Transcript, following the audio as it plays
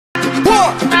2,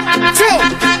 1,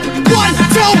 2,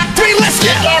 3, let's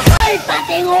get it.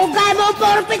 Pating hugay mo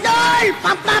porpidol.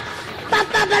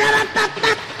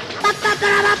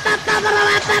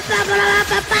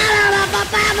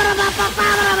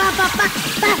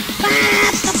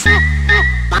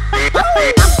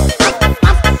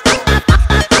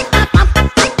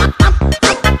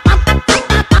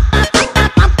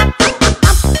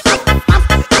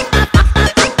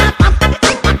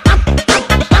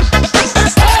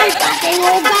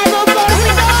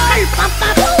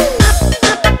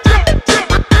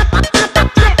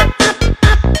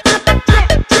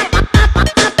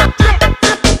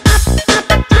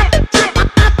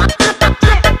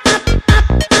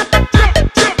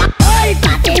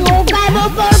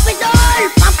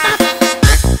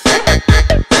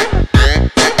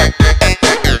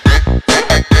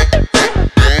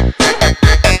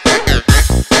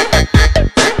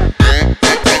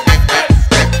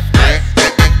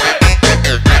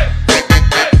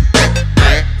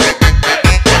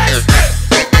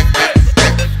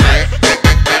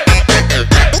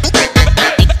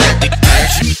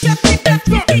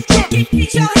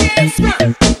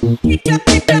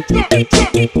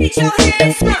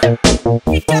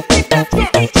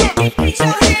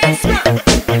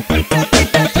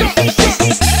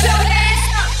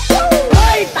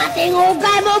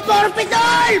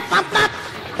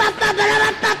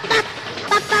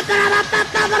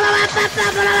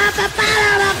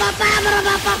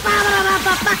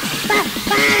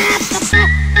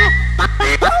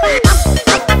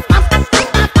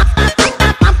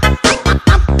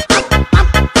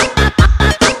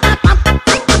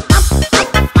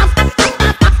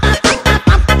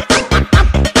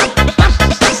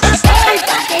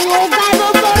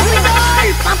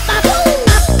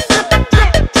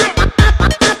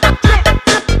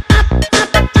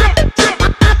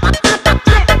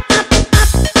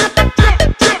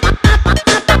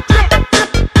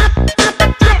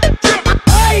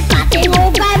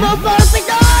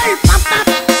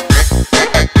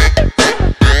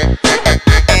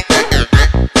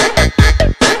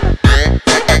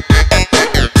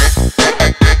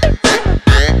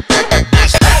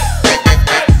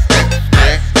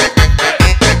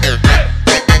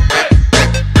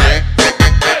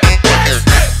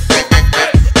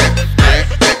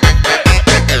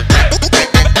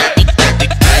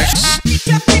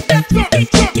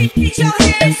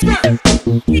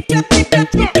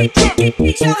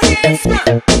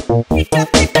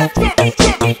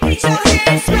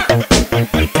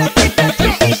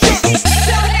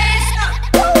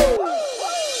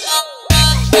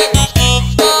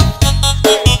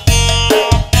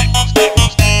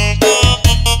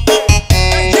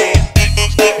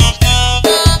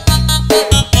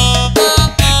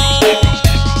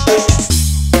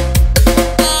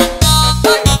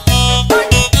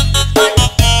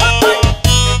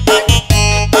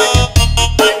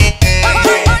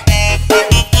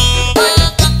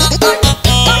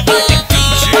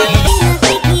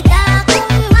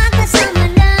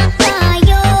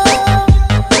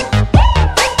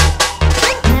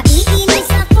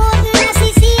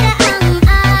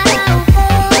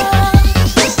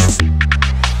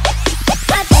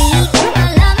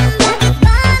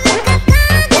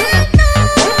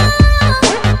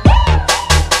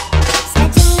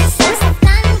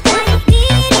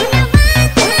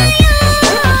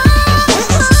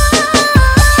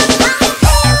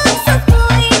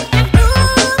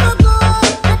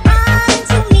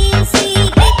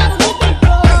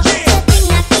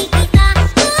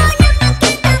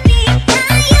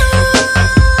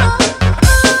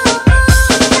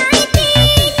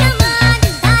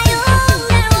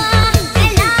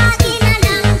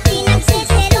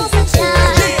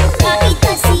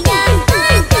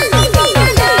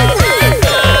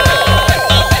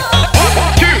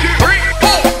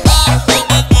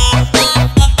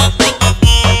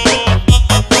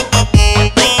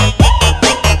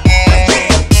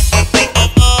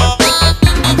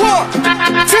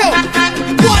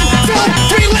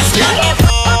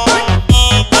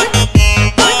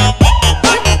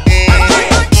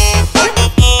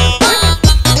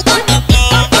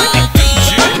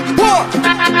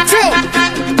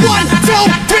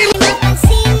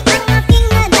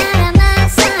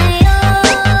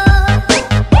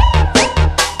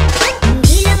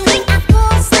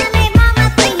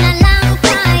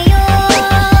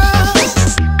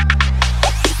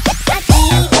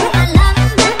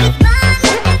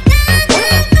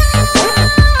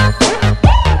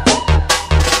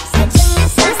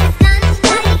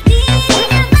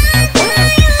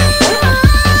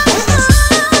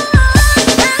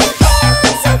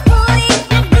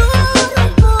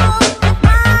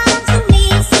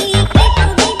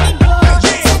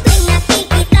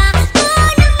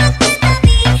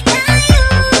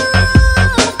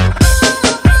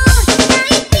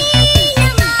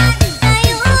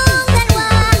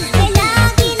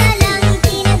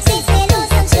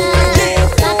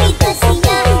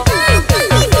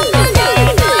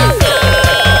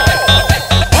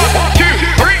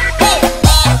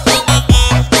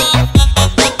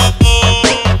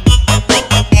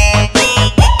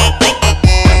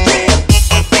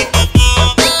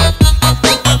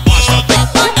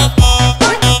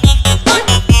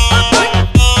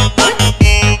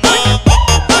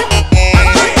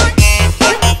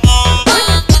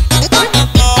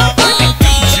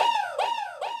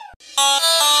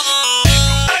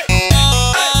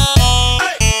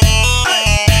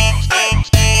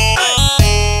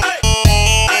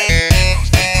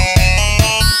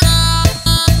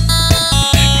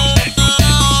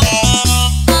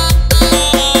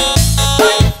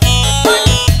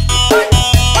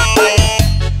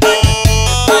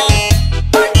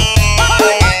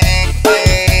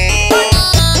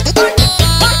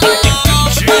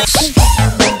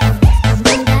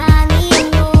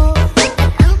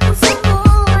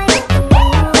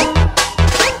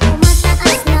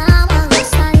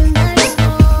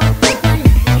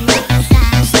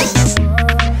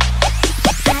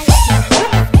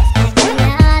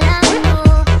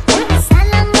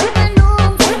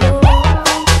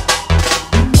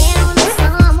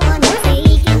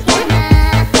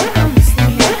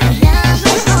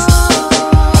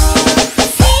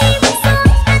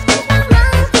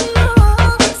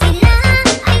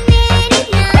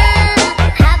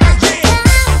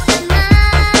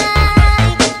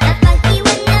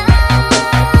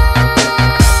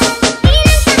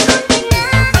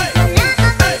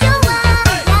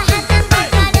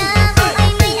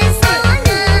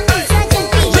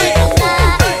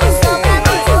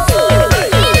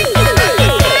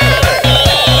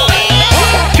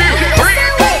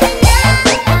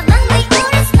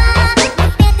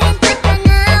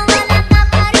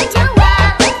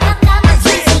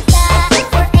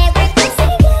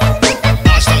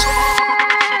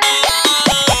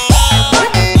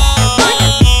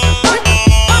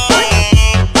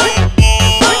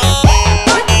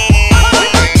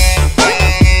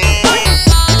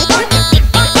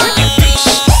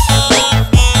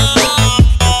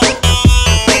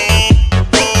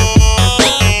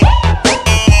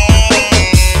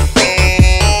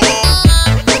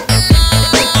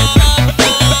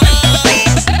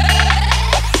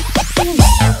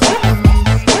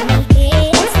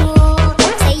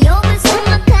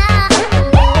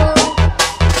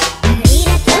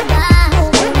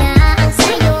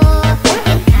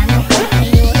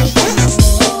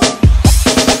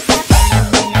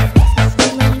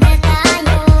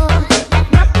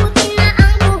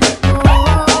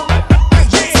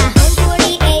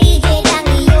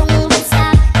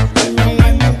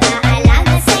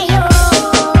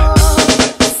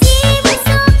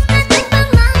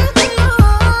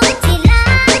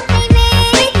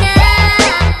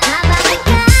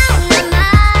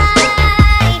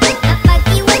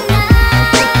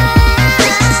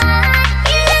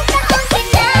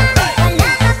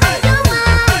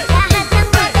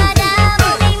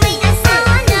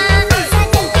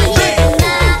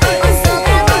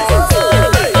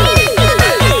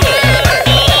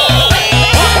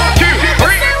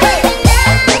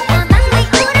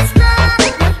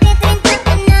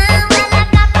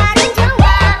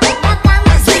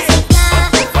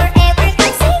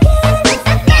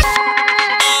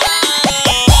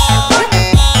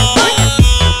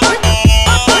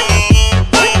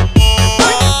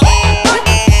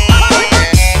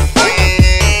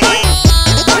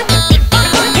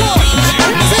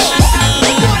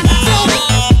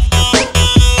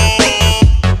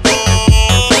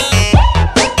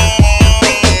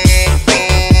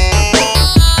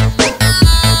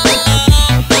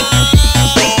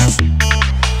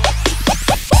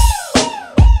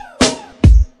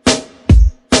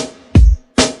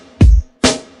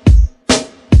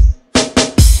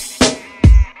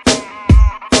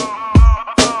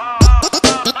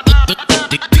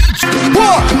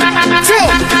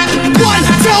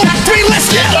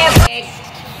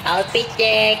 Outfit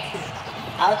check.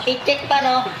 Outfit check pa,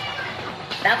 no?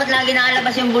 Dapat lagi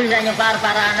nakalabas yung bulsa nyo, par,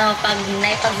 para ano, pag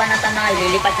naipagbanatan na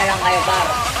kayo, lilipat na lang kayo, par.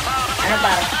 Ano,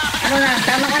 par? Ano na?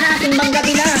 Tama ka na, timbang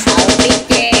gabi na. Outfit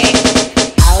check.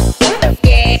 Outfit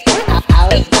check.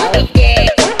 Outfit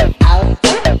check.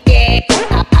 Outfit check. Outfit check.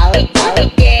 Outfit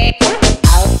check.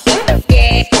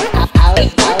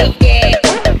 Outfit check.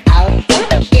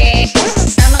 Outfit check.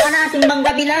 Tama ka na, timbang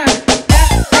gabi na.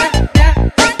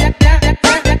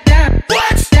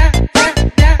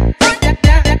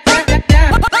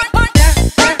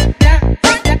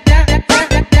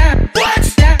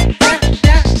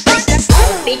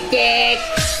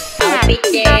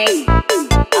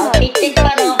 Outfit check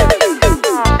pa, no?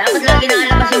 Dapat lagi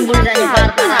nakalabas yung bulsa nyo, par,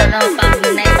 para ano, pag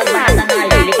naipagbanatan na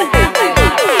kayo, lilipat na lang kayo,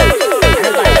 par. Ano,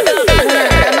 par? Ano na?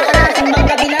 Tama ka na, timbang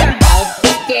gabi na.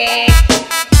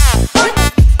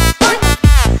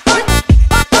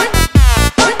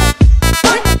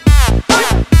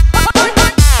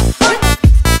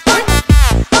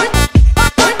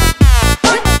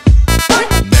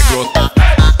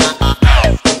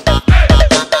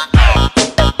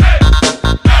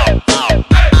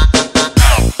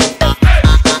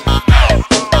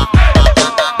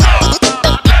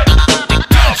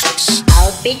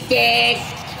 Outfit check.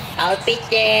 Outfit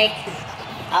check.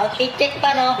 Outfit check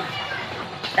pa, no?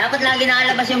 Dapat lagi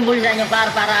nakalabas yung bulsa nyo, par,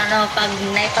 para ano, pag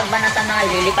naipagbanatan na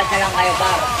kayo, lilipat na lang kayo,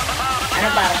 par. Ano,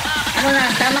 par? Ano na?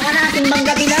 Tama ka na, timbang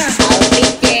gabi na.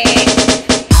 Outfit check.